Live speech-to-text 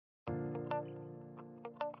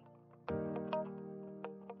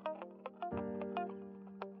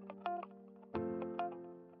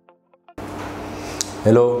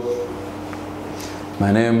Hello,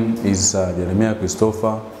 my name is Jeremiah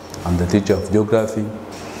Christopher. I'm the teacher of geography.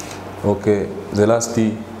 Okay, the last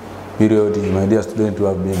period, my dear student, we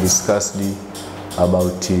have been discussed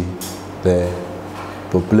about the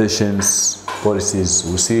populations policies.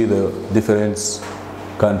 We see the different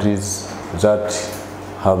countries that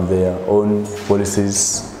have their own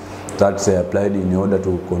policies that they applied in order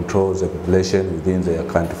to control the population within their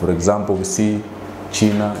country. For example, we see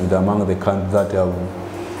China is among the countries that have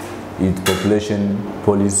its population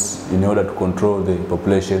policy in order to control the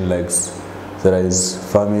population. Like there is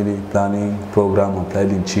family planning program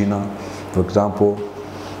applied in China, for example,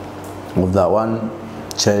 with the one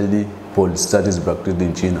child policy that is practiced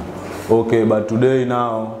in China. Okay, but today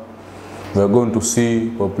now we are going to see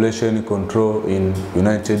population control in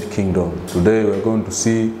United Kingdom. Today we are going to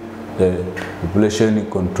see the population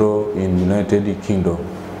control in United Kingdom.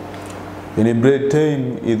 In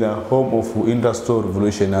Britain is the home of Industrial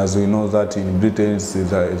Revolution. As we know that in Britain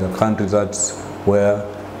is a country that's where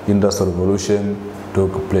Industrial Revolution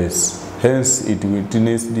took place. Hence, it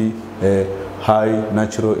witnessed a high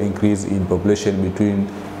natural increase in population between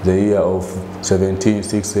the year of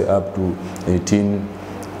 1760 up to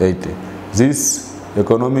 1880. This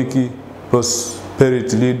economic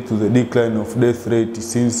prosperity led to the decline of death rate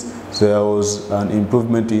since there was an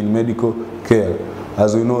improvement in medical care.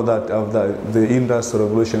 As we know that after the Industrial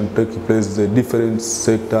Revolution took place, the different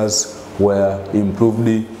sectors were improved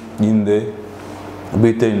in the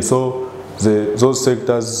Britain. So those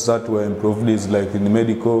sectors that were improved is like in the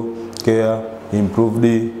medical care, improved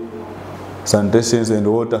sanitation and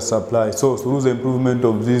water supply. So through the improvement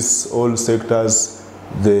of these all sectors,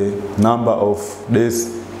 the number of deaths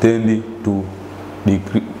tend to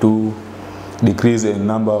decrease and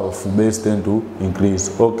number of births tend to increase.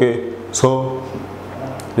 Okay, so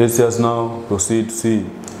let's just now proceed to see.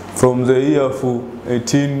 From the year of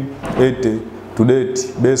 1880 to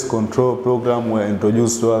date, birth control program were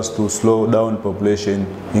introduced to us to slow down population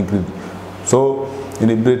increase. So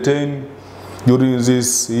in Britain, during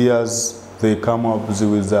these years, they come up with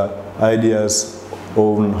the ideas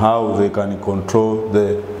on how they can control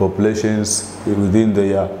the populations within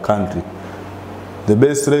their country. The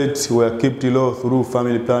birth rates were kept low through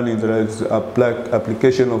family planning. There is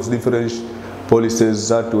application of different policies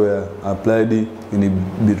that were applied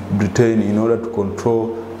in Britain in order to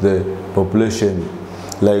control the population,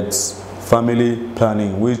 like family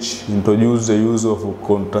planning, which introduced the use of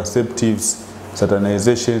contraceptives,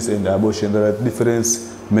 satanization and abortion. There are different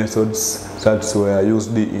methods that were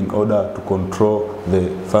used in order to control the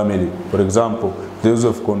family. For example, the use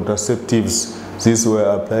of contraceptives, these were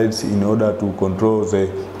applied in order to control the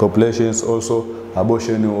populations. Also,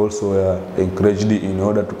 abortion also were encouraged in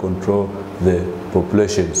order to control the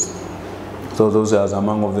populations. So those are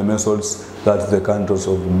among of the methods that the countries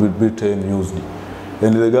of Britain used.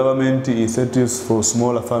 And the government incentives for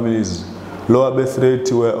smaller families. Lower birth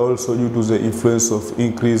rates were also due to the influence of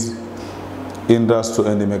increased industry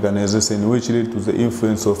and mechanization, which led to the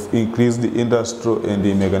influence of increased industry and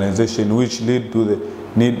mechanization, which led to the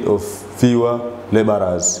need of fewer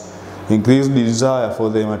laborers. Increased desire for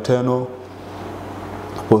the maternal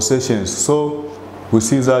possessions. So we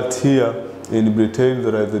see that here in Britain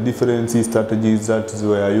there are the different strategies that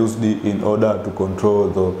were used in order to control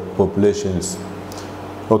the populations.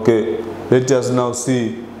 Okay, let us now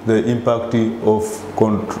see the impact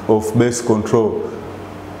of birth control.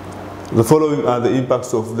 The following are the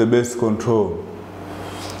impacts of the birth control.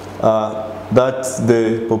 That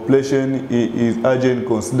the population is urgent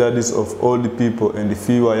considered of old people and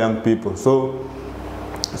fewer young people. So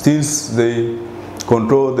since they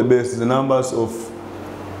control the birth, the numbers of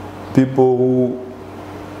people who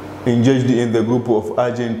engaged in the group of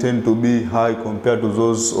urgent tend to be high compared to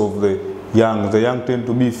those of the young. The young tend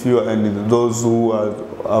to be fewer, and those who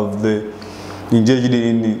have the engaged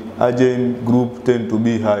in the urgent group tend to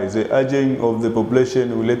be high. The aging of the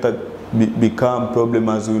population will later become problem,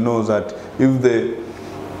 as we know that if the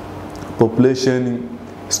population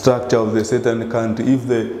structure of the certain country, if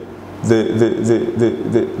the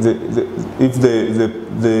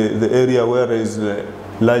area where there is a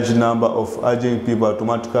large number of aging people,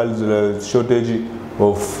 automatically there is shortage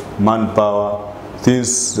of manpower.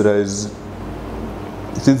 Since there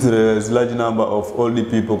is large number of old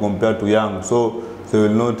people compared to young, so they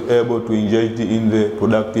will not able to engage in the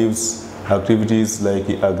productive activities like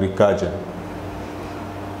agriculture.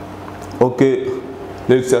 Okay,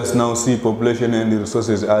 let's just now see population and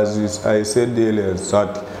resources. As I said earlier,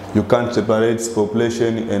 that you can't separate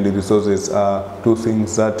population and resources. Are two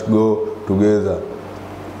things that go together.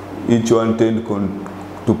 Each one tend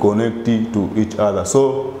to connect to each other.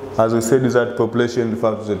 So as we said, is that population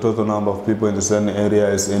refers to the total number of people in the certain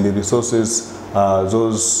areas, and the resources are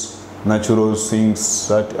those natural things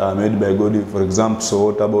that are made by God. For example, so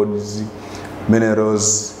water bodies,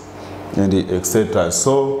 minerals, and etc.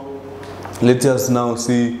 So let us now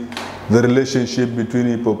see the relationship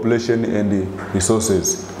between the population and the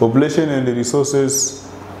resources. Population and the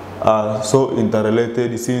resources are so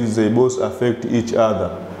interrelated since they both affect each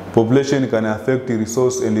other. Population can affect the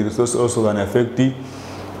resource, and the resource also can affect the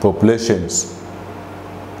populations.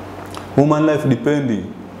 Human life depends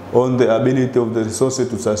on the ability of the resources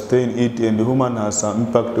to sustain it, and the human has some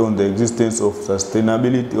impact on the existence of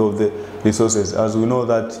sustainability of the resources, as we know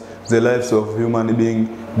that the lives of human beings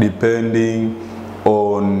depending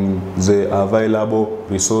on the available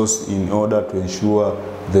resource in order to ensure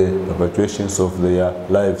the perpetuations of their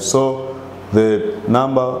lives. So the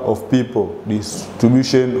number of people,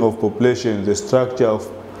 distribution of population, the structure of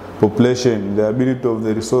population, the ability of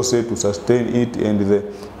the resources to sustain it, and the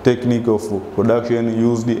technique of production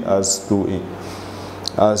used as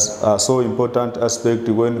a so important aspect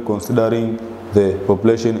when considering the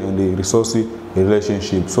population and the resource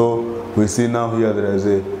relationship. So we see now here there is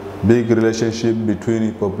a big relationship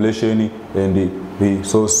between population and the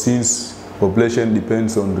resource, since population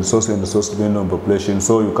depends on resource and resource depends on population,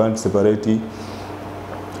 so you can't separate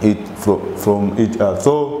it from each other.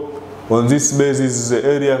 So on this basis, the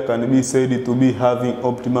area can be said to be having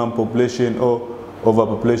optimum population or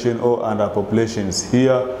overpopulation or underpopulations.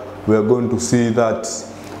 Here we are going to see that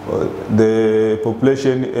the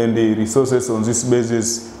population and the resources on this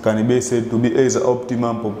basis can be said to be either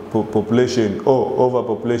optimum population or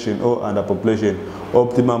overpopulation or underpopulation.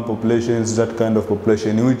 Optimum population is that kind of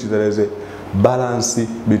population in which there is a balance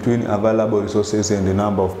between available resources and the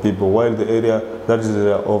number of people, while the area that is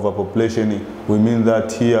the overpopulation, we mean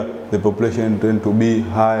that here the population tend to be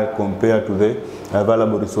high compared to the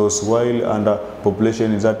available resource, while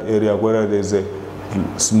underpopulation is that area where there is a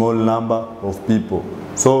small number of people.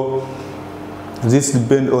 So this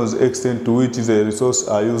depends on the extent to which the resources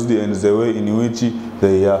are used and the way in which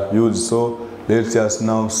they are used. So let's just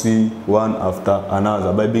now see one after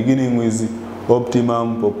another, by beginning with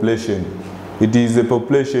optimum population. It is a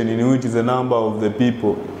population in which the number of the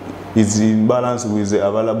people is in balance with the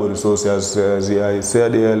available resources. As I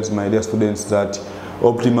said earlier, my dear students, that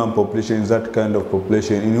optimum population is that kind of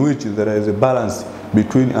population in which there is a balance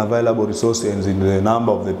between available resources and the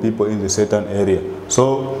number of the people in the certain area.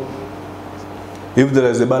 So if there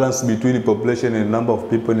is a balance between the population and the number of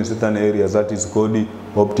people in certain areas, that is called the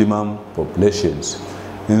optimum populations.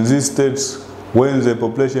 In these states, when the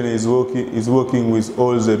population is working with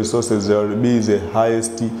all the resources, there will be the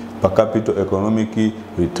highest per capita economic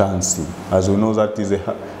returns. As we know, that is the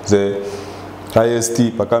highest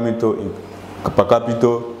per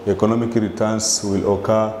capita economic returns will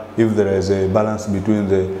occur if there is a balance between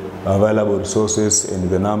the available resources and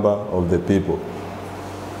the number of the people.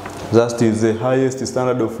 That is the highest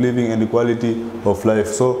standard of living and the quality of life.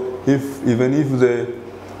 So even if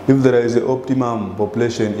there is an optimum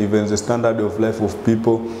population, even the standard of life of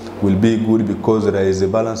people will be good, because there is a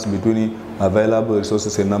balance between available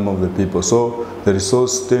resources and number of the people. So the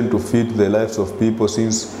resources tend to fit the lives of people,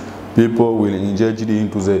 since people will engage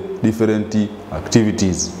into the different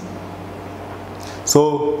activities.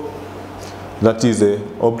 So that is the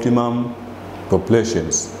optimum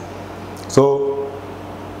populations. So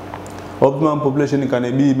optimum population can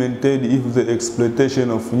be maintained if the exploitation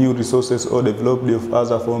of new resources or development of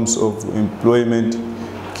other forms of employment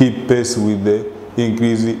keep pace with the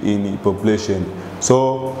increase in population.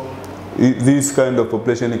 So this kind of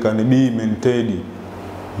population can be maintained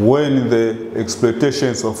when the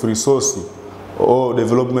exploitations of resources or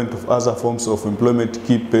development of other forms of employment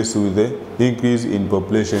keep pace with the increase in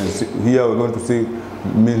population. Here we're going to see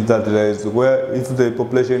means that there is where if the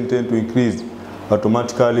population tend to increase,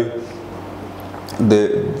 automatically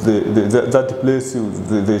that place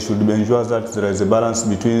they should be ensure that there is a balance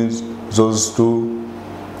between those two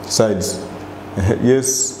sides.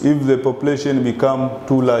 Yes, if the population become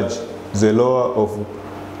too large, the law of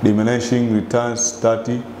diminishing returns start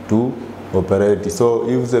to operate. So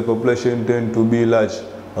if the population tend to be large,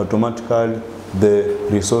 automatically the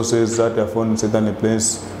resources that are found in certain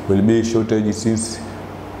place will be shortage, since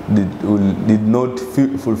did not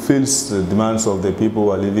fulfill the demands of the people who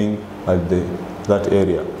are living at that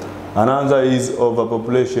area. Another is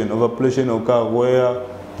overpopulation. Overpopulation occurs where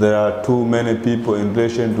there are too many people in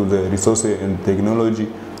relation to the resources and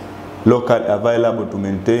technology locally available to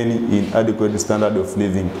maintain inadequate standard of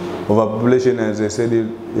living. Overpopulation, as I said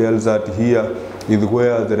earlier, that here is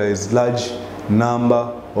where there is large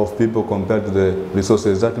number of people compared to the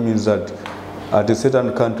resources. That means that at a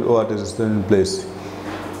certain country or at a certain place,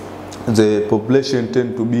 the population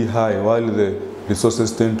tend to be high while the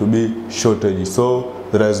resources tend to be shortage. So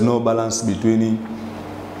there is no balance between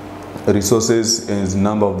resources and the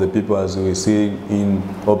number of the people, as we see in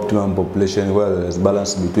optimum population, where there is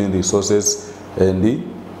balance between resources and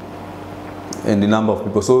the number of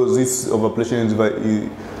people. So this overpopulation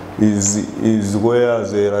is where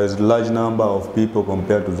there is a large number of people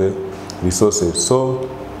compared to the resources. So,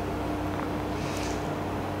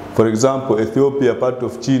 for example, Ethiopia, part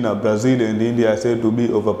of China, Brazil, and India are said to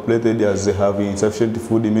be overpopulated as they have insufficient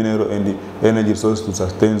food, mineral, and energy resources to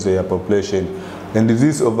sustain their population. And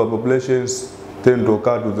these overpopulations tend to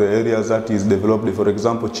occur to the areas that is developed. For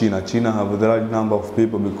example, China have a large number of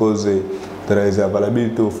people because there is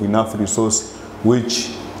availability of enough resource,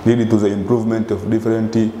 which lead to the improvement of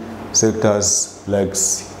different sectors like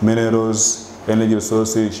minerals, energy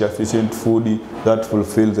resources, sufficient food that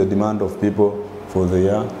fulfill the demand of people for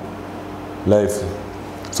their life.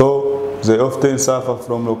 So they often suffer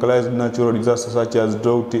from localized natural disasters such as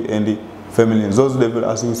drought and famine. Those,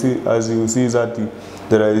 as you see that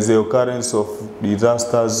there is the occurrence of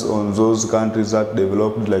disasters on those countries that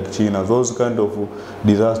developed like China. Those kind of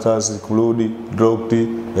disasters include drought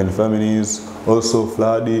and famines, also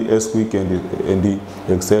flood, earthquake, and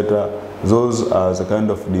etc. Those are the kind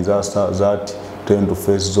of disasters that tend to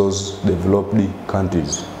face those developed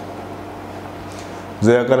countries.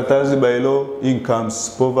 They are characterized by low incomes,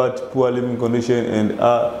 poverty, poor living conditions,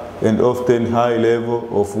 and often high level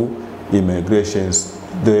of immigrations.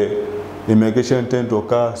 The immigration tend to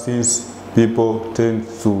occur since people tend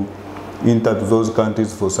to enter to those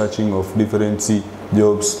countries for searching of different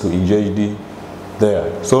jobs to engage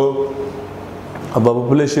there. So,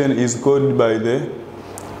 overpopulation is caused by the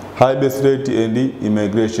high birth rate and the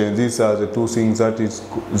immigration. These are the two things that is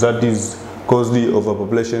caused the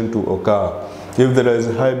overpopulation to occur. If there is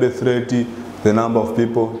a high birth rate, the number of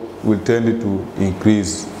people will tend to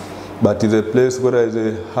increase. But in the place where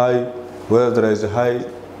there is a high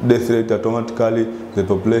death rate, automatically the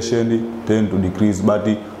population tend to decrease. But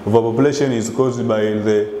the overpopulation is caused by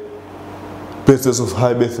the places of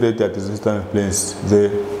high birth rate at a certain place.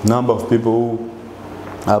 The number of people who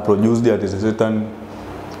are produced at a certain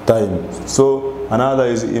time. So another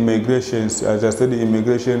is immigrations. As I said,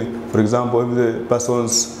 immigration, for example, if the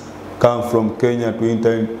persons come from Kenya to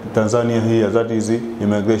enter Tanzania here, that is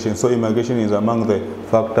immigration. So immigration is among the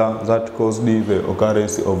factors that cause the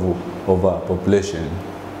occurrence of overpopulation.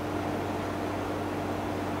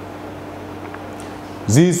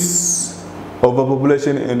 This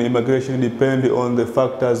overpopulation and immigration depend on the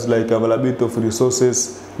factors like availability of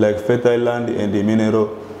resources like fertile land and the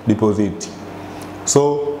mineral deposit.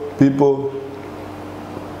 So people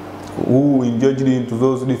who engage into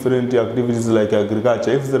those different activities like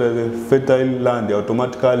agriculture, if there is a fertile land,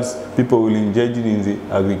 automatically people will engage in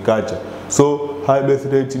the agriculture. So high birth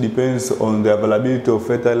rate depends on the availability of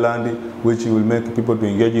fertile land, which will make people to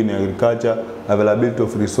engage in agriculture, availability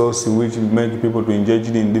of resource, which will make people to engage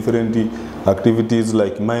in different activities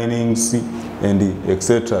like mining and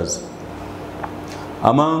etc.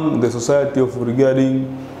 Among the society of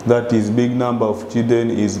regarding that is big number of children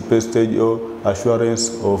is prestige or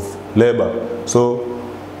assurance of labor. So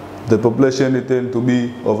the population tend to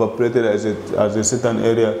be overpopulated as a certain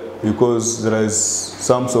area because there is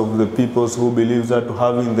some of the peoples who believe that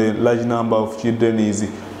having the large number of children is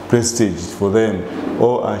prestige for them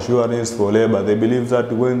or assurance for labor. They believe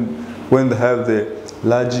that when they have the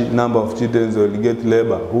large number of children, they will get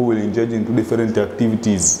labor who will engage into different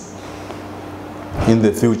activities. In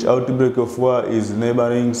the future, outbreak of war is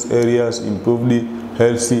neighboring areas, improved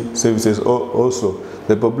health services. Also,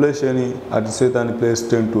 the population at a certain place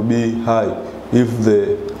tend to be high if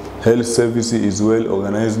the health service is well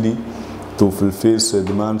organized to fulfill the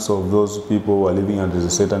demands of those people who are living in a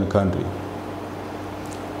certain country.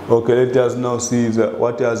 Okay, let us now see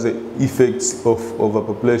what are the effects of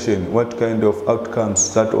overpopulation, what kind of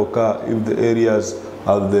outcomes that occur if the areas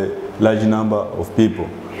have the large number of people.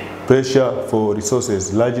 Pressure for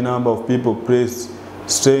resources. Large number of people place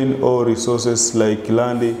strain all resources like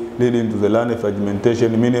land, leading to the land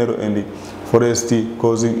fragmentation, mineral and forest,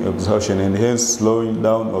 causing exhaustion and hence slowing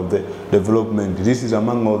down of the development. This is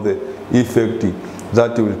among of the effects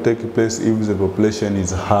that will take place if the population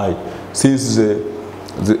is high. Since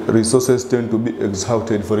the resources tend to be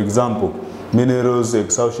exhausted, for example, minerals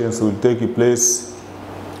exhaustions will take place.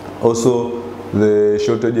 Also, the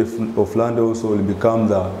shortage of land also will become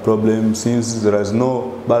the problem since there is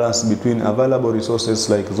no balance between available resources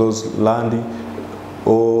like those land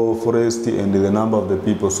or forest and the number of the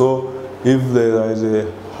people. So if there is a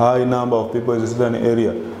high number of people in a certain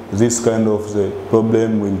area, this kind of the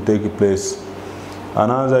problem will take place.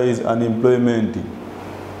 Another is unemployment.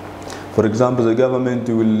 For example, the government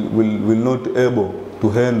will not able to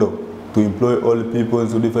handle to employ all people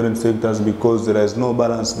into different sectors because there is no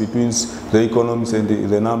balance between the economies and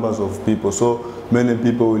the numbers of people. So many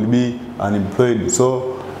people will be unemployed.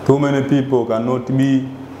 So too many people cannot be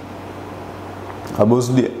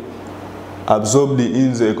absorbed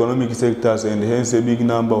in the economic sectors, and hence a big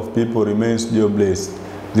number of people remains jobless.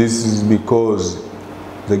 This is because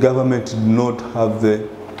the government did not have the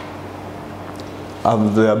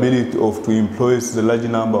ability to employ the large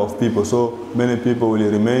number of people. So many people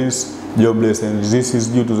will remain jobless, and this is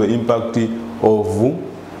due to the impact of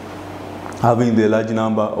having the large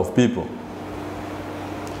number of people.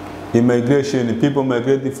 Immigration, people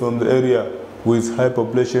migrating from the area with high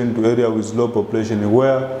population to area with low population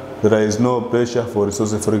where there is no pressure for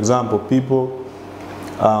resources. For example, people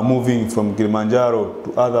are moving from Kilimanjaro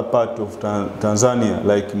to other parts of Tanzania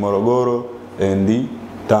like Morogoro and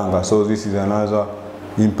Tanga. So this is another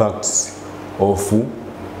impact of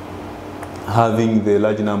having the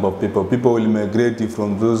large number of people. People will migrate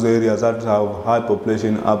from those areas that have high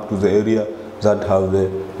population up to the area that have the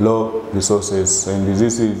low resources, and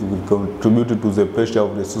this will contribute to the pressure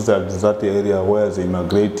of the society in that area where they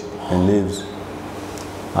migrate and lives.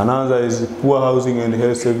 Another is poor housing and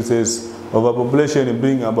health services. Overpopulation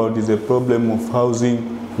bring about is a problem of housing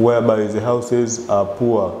whereby the houses are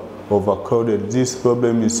poor, overcrowded. This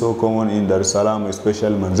problem is so common in Dar es Salaam,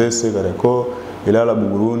 especially Manzese, Kariakoo, Ilala,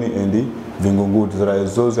 Buguruni, and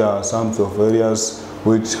Vingunguti. Those are some of areas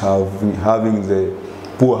which have having the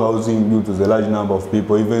poor housing due to the large number of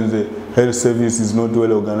people. Even the health service is not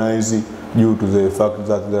well organized due to the fact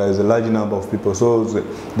that there is a large number of people. So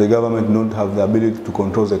the government don't have the ability to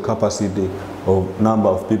control the capacity of number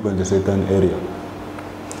of people in a certain area.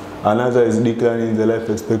 Another is decline in the life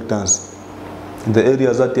expectancy. The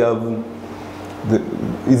areas that have,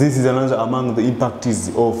 this is another among the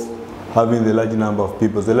impacts of having the large number of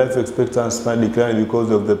people. The life expectancy might decline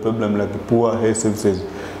because of the problem like poor health services.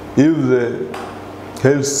 If the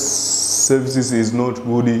health services is not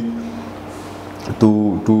good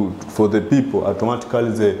for the people, automatically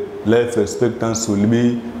the life expectancy will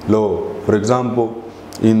be low. For example,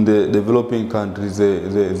 in the developing countries,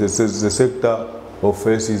 the sector of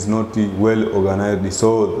health is not well organized,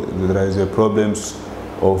 so there is a problems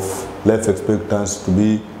of life expectancy to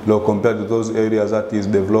be low compared to those areas that is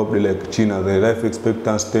developed like China. The life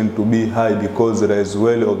expectancy tend to be high because there is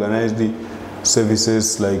well organized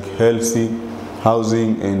services like healthy,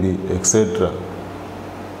 housing, and etc.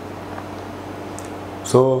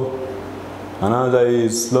 So another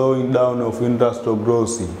is slowing down of industrial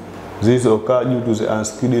growth. This occurs due to the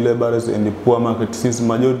unskilled laborers and the poor market, since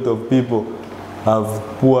majority of people have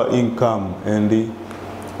poor income, and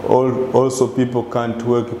also people can't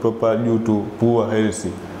work properly due to poor health.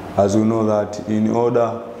 As you know that in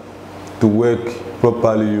order to work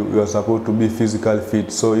properly, you are supposed to be physically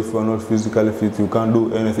fit. So if you are not physically fit, you can't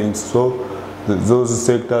do anything. So those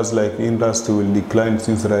sectors like industry will decline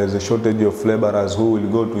since there is a shortage of laborers who will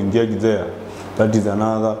go to engage there. That is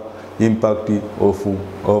another impact of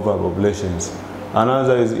overpopulations.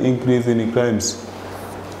 Another is increase in crimes.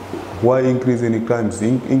 Why increase in crimes?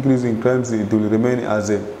 Increase in crimes, it will remain as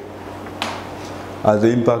the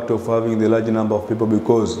impact of having the large number of people,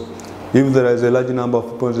 because if there is a large number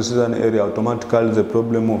of people in a certain area, automatically the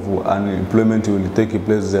problem of unemployment will take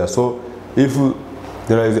place there. So if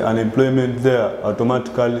there is unemployment there,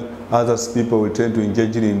 automatically other people will tend to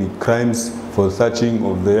engage in crimes for searching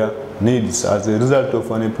of their needs. As a result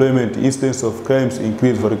of unemployment, instances of crimes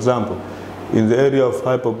increase. For example, in the area of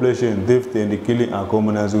high population, theft and killing are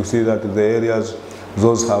common. As you see that the areas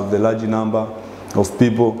those have the large number of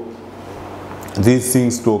people, these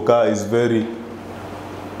things to occur is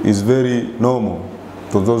very normal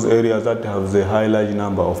to those areas that have the large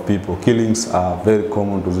number of people. Killings are very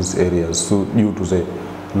common to these areas, so due to the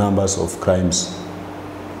numbers of crimes.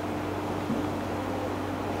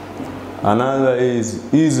 Another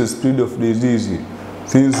is the spread of disease.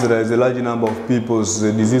 Since there is a large number of people,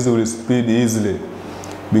 the disease will spread easily,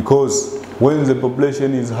 because when the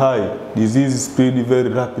population is high, disease spread very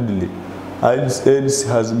rapidly. AIDS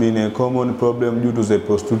has been a common problem due to the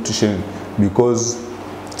prostitution,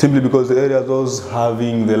 simply because the areas those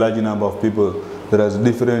having the large number of people, there is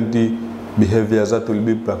different behaviors that will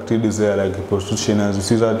be practiced there, like prostitution. As you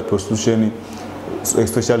see that prostitution,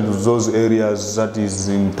 especially to those areas that is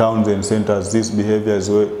in towns and centers, this behavior is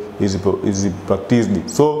practiced.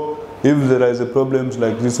 So if there is a problems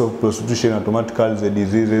like this of prostitution, automatically the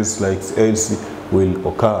diseases like AIDS will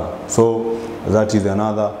occur. So that is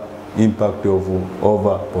another impact of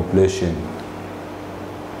overpopulation.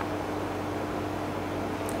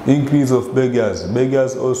 Increase of beggars.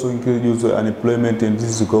 Beggars also increase due to unemployment, and this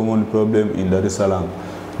is a common problem in Dar es Salaam.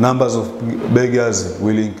 Numbers of beggars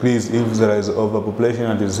will increase if there is overpopulation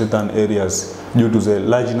at certain areas due to the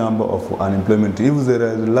large number of unemployment. If there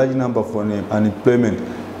is a large number of unemployment,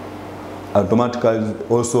 automatically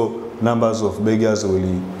also numbers of beggars will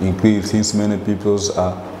increase since many people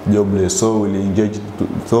are jobless. So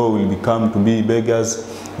will become to be beggars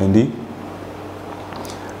and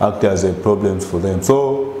act as a problem for them.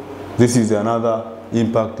 So this is another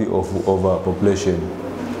impact of overpopulation.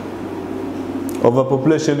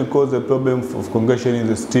 Overpopulation causes a problem of congestion in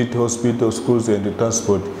the street, hospitals, schools, and the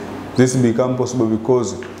transport. This becomes possible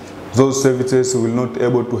because those services will not be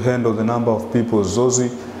able to handle the number of people.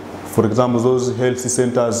 For example, those health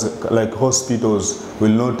centers like hospitals will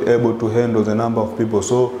not be able to handle the number of people,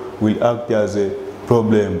 so will act as a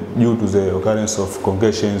problem due to the occurrence of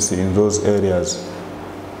congestions in those areas.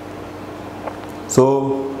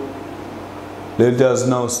 So let us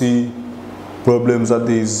now see problems that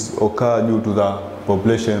occur due to the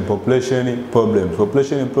population problem.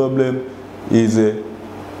 Population problem is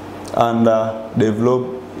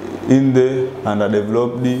underdeveloped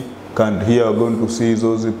country. Here we are going to see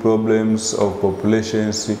those problems of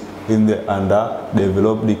populations in the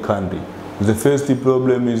underdeveloped country. The first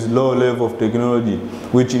problem is low level of technology,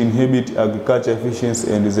 which inhibit agriculture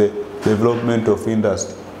efficiency and the development of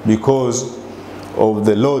industry. Because of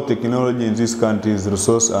the low technology in these countries,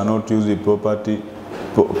 resources are not used property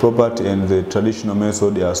and the traditional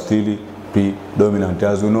method are still predominant.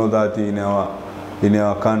 As we know that in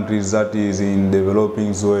our countries, that is in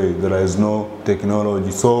developing way, there is no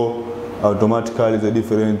technology. So automatically the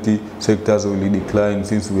different sectors will decline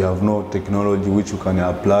since we have no technology which you can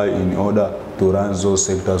apply in order to run those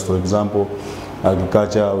sectors. For example,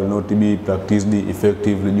 agriculture will not be practiced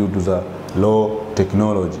effectively due to the low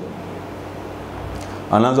technology.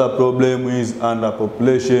 Another problem is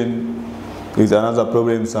underpopulation. Is another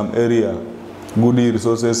problem in some area. Good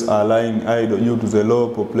resources are lying idle due to the low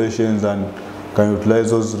populations and can utilize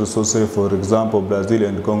those resources. For example, Brazil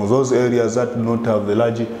and Congo. Those areas that do not have the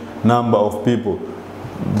large number of people,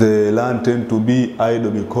 the land tend to be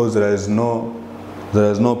idle because there is no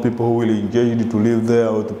people who will engage to live there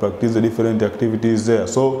or to practice the different activities there.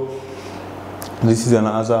 So this is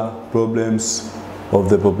another problems of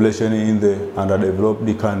the population in the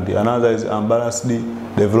underdeveloped country. Another is unbalanced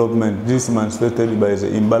development. This is manifested by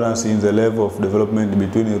the imbalance in the level of development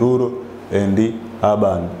between rural and the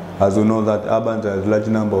urban. As we know that urban there is a large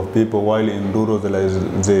number of people, while in rural there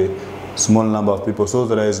is a small number of people. So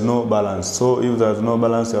there is no balance. So if there is no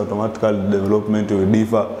balance, automatically development will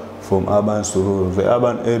differ from urban to rural. The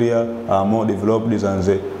urban area are more developed than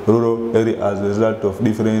the rural area as a result of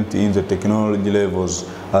different in the technology levels.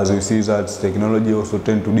 As we see that technology also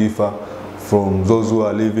tend to differ from those who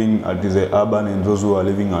are living at the urban and those who are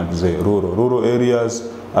living at the rural. Rural areas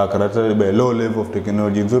are characterized by low level of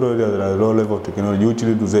technology. In rural areas there are low level of technology which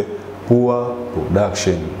lead to the poor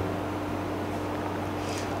production.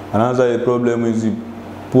 Another problem is the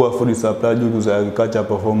poor food supply due to the agriculture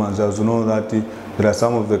performance. As you know that there are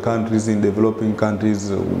some of the countries in developing countries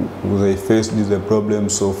they face the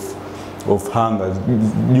problems of hunger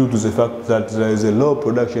due to the fact that there is a low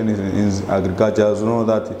production in agriculture. As you know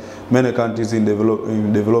that many countries in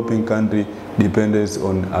developing country depends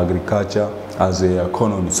on agriculture as an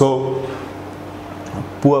economy. So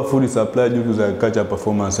poor food supply due to the agriculture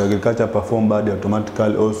performance. Agriculture perform bad,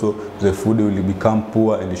 automatically also the food will become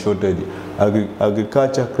poor and shortage.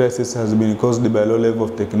 Agriculture crisis has been caused by low level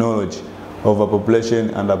of technology, overpopulation,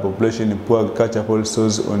 underpopulation, poor agriculture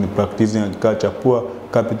policies on practicing agriculture, poor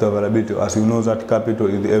capital availability. As you know that capital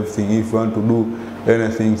is everything. If you want to do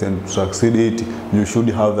anything and to succeed it, you should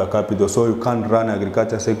have the capital. So you can't run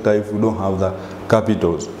agriculture sector if you don't have the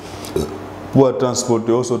capitals. Poor transport.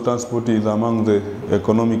 Also transport is among the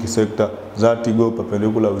economic sector that go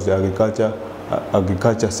perpendicular with the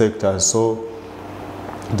agriculture sector. So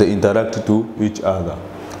they interact to each other.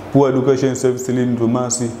 Poor education service leading to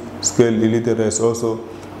massive scale illiteracy. Also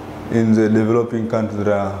in the developing countries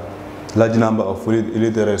there are large number of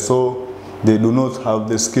illiteracy, so they do not have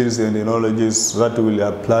the skills and the knowledges that will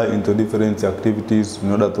apply into different activities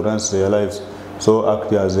in order to run their lives. So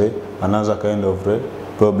act as another kind of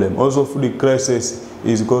problem. Also food crisis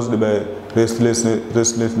is caused by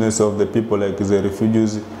restlessness of the people, like the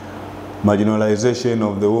refugees, marginalization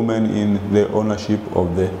of the women in the ownership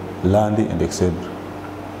of the land and etc.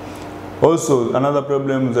 Also, another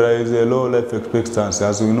problem, there is a low life expectancy.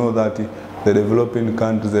 As we know that the developing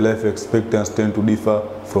countries, the life expectancy tend to differ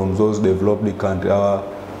from those developed countries.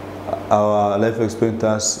 our life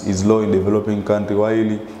expectancy is low in developing country, while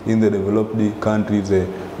in the developed countries the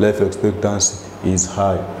life expectancy is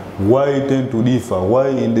high. Why it tend to differ? Why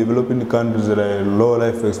in developing countries there are low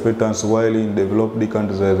life expectancy while in developed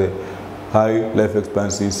countries there are high life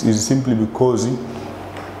expectancy? Is simply because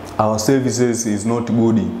our services is not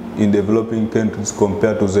good in developing countries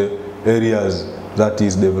compared to the areas that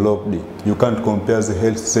is developed. You can't compare the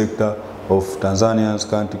health sector of Tanzanians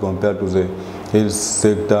can't compare to the health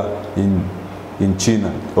sector in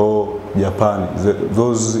China or Japan.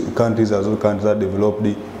 Those countries are those countries that developed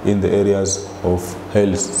in the areas of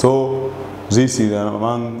health. So this is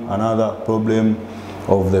among another problem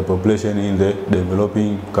of the population in the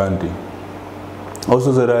developing country.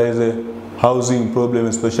 Also there is a housing problem,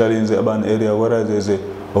 especially in the urban area where there is a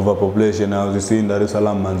overpopulation. As you see in Dar es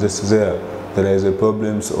Salaam and this there is a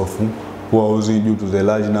problems of poor housing due to the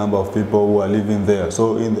large number of people who are living there.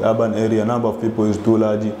 So in the urban area, number of people is too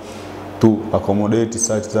large to accommodate,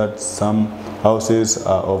 such that some houses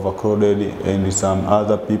are overcrowded and some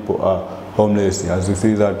other people are homeless. As you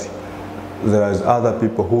see that there is other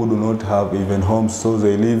people who do not have even homes, so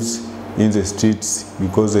they live in the streets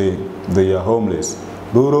because they are homeless.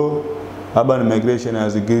 Urban migration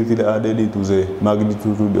has greatly added to the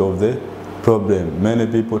magnitude of the problem. Many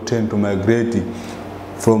people tend to migrate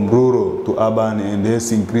from rural to urban, and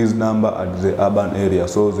hence increased number at the urban area.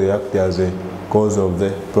 So they act as a cause of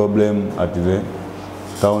the problem at the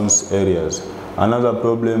towns areas. Another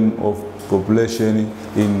problem of population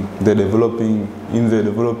in the developing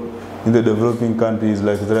countries,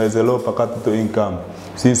 like there is a low per capita income,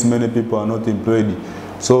 since many people are not employed.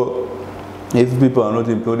 So if people are not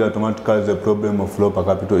employed, automatically the problem of low per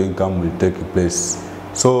capita income will take place.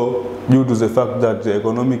 So due to the fact that the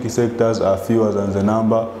economic sectors are fewer than the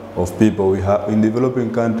number of people we have in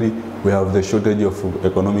developing country, we have the shortage of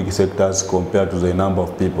economic sectors compared to the number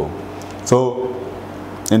of people. So,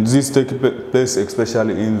 and this takes place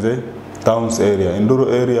especially in the towns area. In rural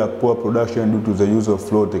area, poor production due to the use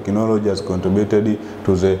of low technology has contributed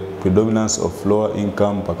to the predominance of lower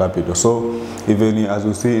income per capita. So even as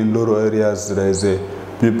you see in rural areas, there is a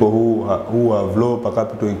people who have low per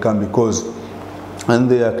capita income because and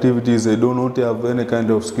the activities, they do not have any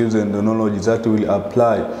kind of skills and knowledge that will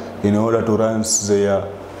apply in order to run their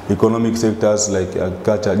economic sectors like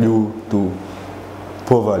agriculture due to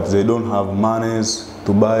poverty. They don't have monies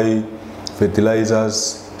to buy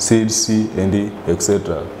fertilizers, seeds, and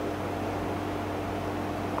etc.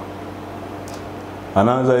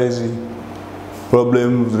 Another is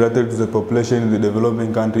problem related to the population in the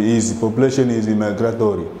developing country is population is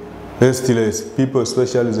migratory. Restless people,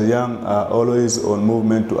 especially the young, are always on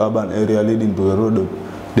movement to urban area, leading to the road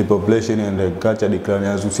depopulation and agriculture decline.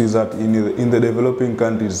 As you see that in the developing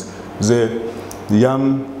countries, the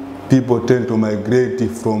young people tend to migrate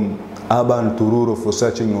from urban to rural for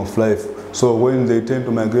searching of life. So when they tend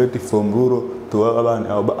to migrate from rural to urban,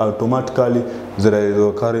 automatically there is a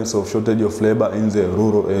occurrence of shortage of labor in the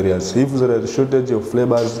rural areas. If there is a shortage of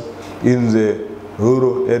laborers in the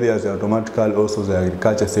rural areas, automatically also the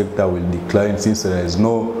agriculture sector will decline, since there is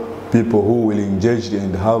no people who will engage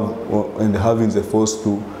and having the force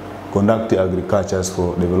to conduct agriculture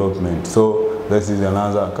for development. So this is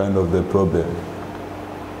another kind of the problem.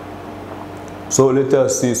 So let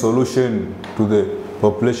us see solution to the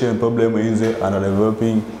population problem in the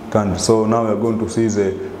underdeveloping country. So now we are going to see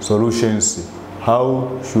the solutions.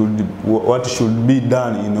 What should be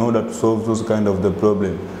done in order to solve those kind of the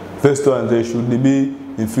problem? First one, there should be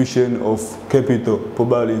infusion of capital,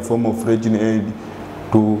 probably in form of regional aid,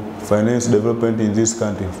 to finance development in this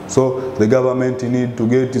country. So the government need to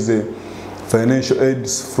get the financial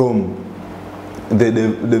aids from the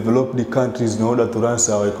developed countries in order to run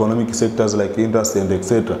our economic sectors like industry and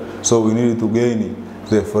etc. So we need to gain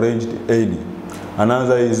the foreign aid.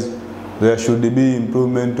 Another is there should be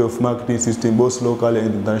improvement of marketing system, both local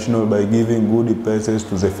and international, by giving good prices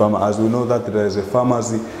to the farmer. As we know that there is a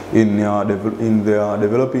farmers in their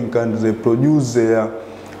developing countries, they produce their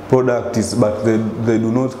products, but they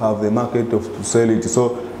do not have the market to sell it.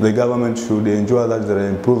 So the government should ensure that there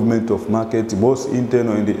is improvement of market, both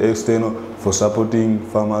internal and external, for supporting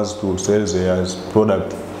farmers to sell their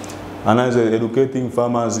product. Another, educating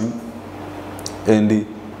farmers and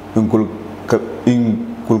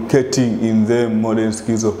inculcating in them modern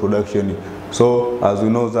skills of production. So as we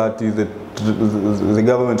know that the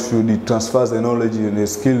government should transfer the knowledge and the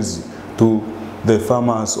skills to the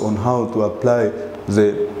farmers on how to apply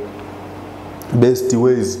the best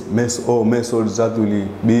ways or methods that will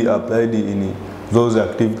be applied in those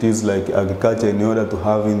activities like agriculture in order to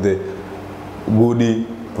have in the good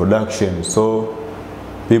production. So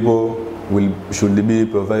people should be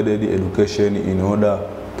provided education in order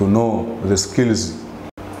to know the skills.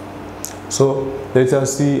 So let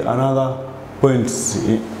us see another point.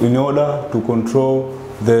 In order to control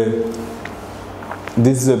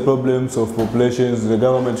these problems of populations, the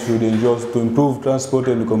government should ensure to improve transport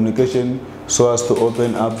and communication so as to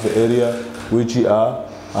open up the area which are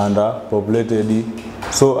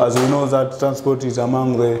underpopulated. So as we know that transport is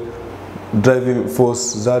among the driving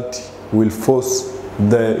force that will force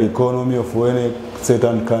the economy of any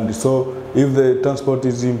certain country. So if the transport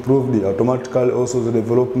is improved, automatically also the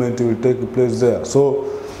development will take place there. So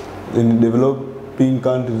in developing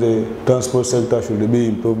countries, the transport sector should be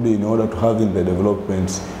improved in order to have in the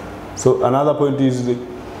developments. So another point is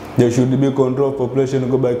there should be control of population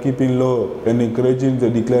by keeping low and encouraging the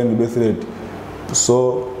decline in birth rate.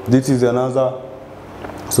 So this is another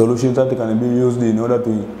solution that can be used in order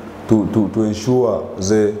to ensure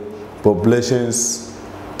the populations,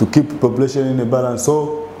 to keep population in a balance.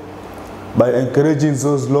 So by encouraging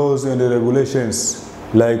those laws and the regulations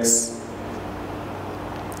like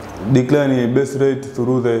decline in birth rate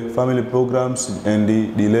through the family programs and the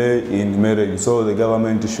delay in marriage. So the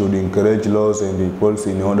government should encourage laws and the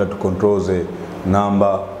policy in order to control the number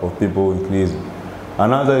of people increasing.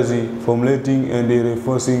 Another is formulating and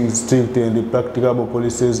reinforcing strict and practicable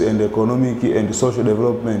policies and economic and social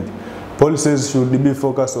development. Policies should be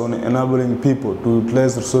focused on enabling people to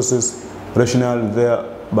utilize resources rationally,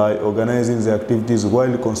 thereby organizing the activities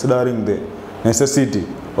while considering the necessity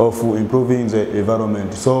of improving the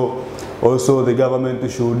environment. So also the government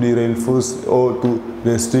should reinforce or to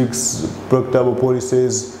restrict practicable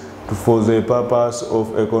policies for the purpose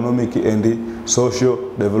of economic and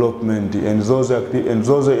social development, and those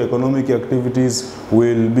economic activities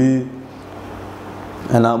will be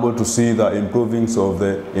unable to see the improvements of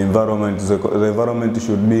the environment. The environment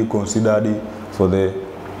should be considered for the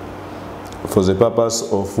purpose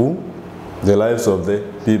of the lives of the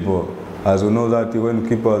people. As we know that when we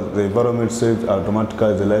keep the environment safe,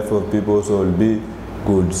 automatically the life of people also will be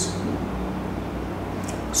good.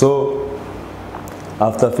 So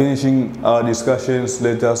after finishing our discussions,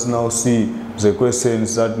 let us now see the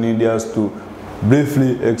questions that need us to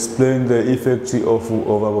briefly explain the effects of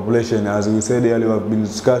overpopulation. As we said earlier, we have been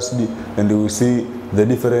discussed, and we see the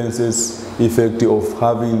differences effect of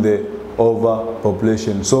having the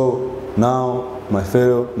overpopulation. So now,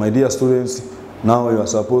 my dear students, now you are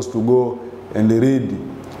supposed to go and read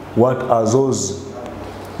what are those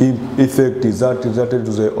effects that related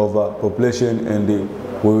to the overpopulation, and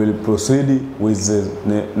we will proceed with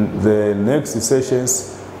the next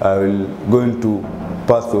sessions. I will going to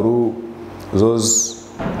pass through those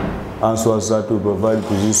answers that we provide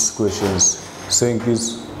to these questions. Thank you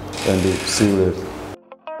and see you later.